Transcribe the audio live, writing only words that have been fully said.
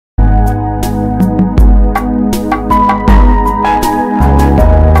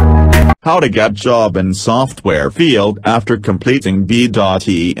How to get job in software field after completing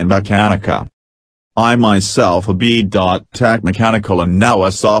B.Tech Mechanical. I myself a B.Tech Mechanical and now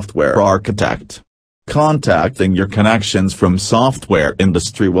a software architect. Contacting your connections from software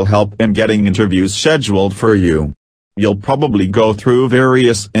industry will help in getting interviews scheduled for you. You'll probably go through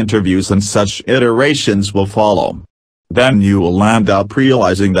various interviews and such iterations will follow. Then you will land up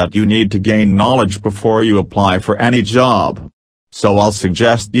realizing that you need to gain knowledge before you apply for any job. So I'll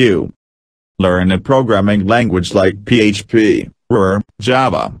suggest you learn a programming language like PHP, R,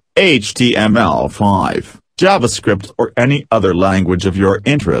 Java, HTML5, JavaScript or any other language of your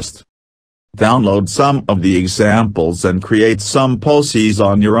interest. Download some of the examples and create some PoCs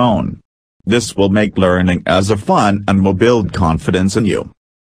on your own. This will make learning as a fun and will build confidence in you.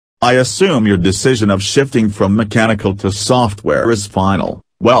 I assume your decision of shifting from mechanical to software is final,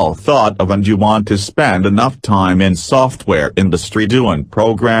 well thought of, and you want to spend enough time in software industry doing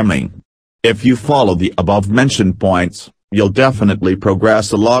programming. If you follow the above-mentioned points, you'll definitely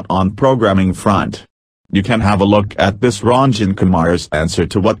progress a lot on programming front. You can have a look at this Ranjan Kumar's answer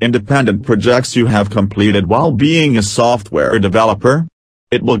to what independent projects you have completed while being a software developer.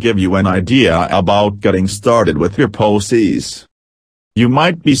 It will give you an idea about getting started with your PoCs. You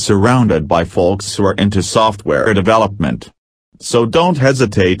might be surrounded by folks who are into software development. So don't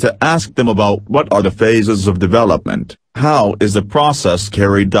hesitate to ask them about what are the phases of development, how is the process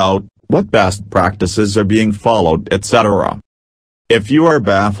carried out, what best practices are being followed, etc. If you are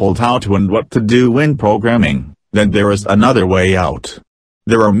baffled how to and what to do in programming, then there is another way out.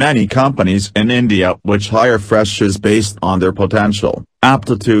 There are many companies in India which hire freshers based on their potential.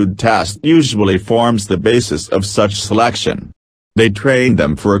 Aptitude test usually forms the basis of such selection. They train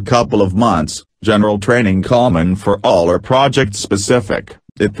them for a couple of months, general training common for all or project specific,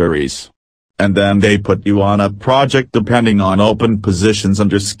 it varies. And then they put you on a project depending on open positions and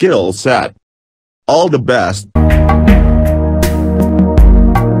your skill set. All the best.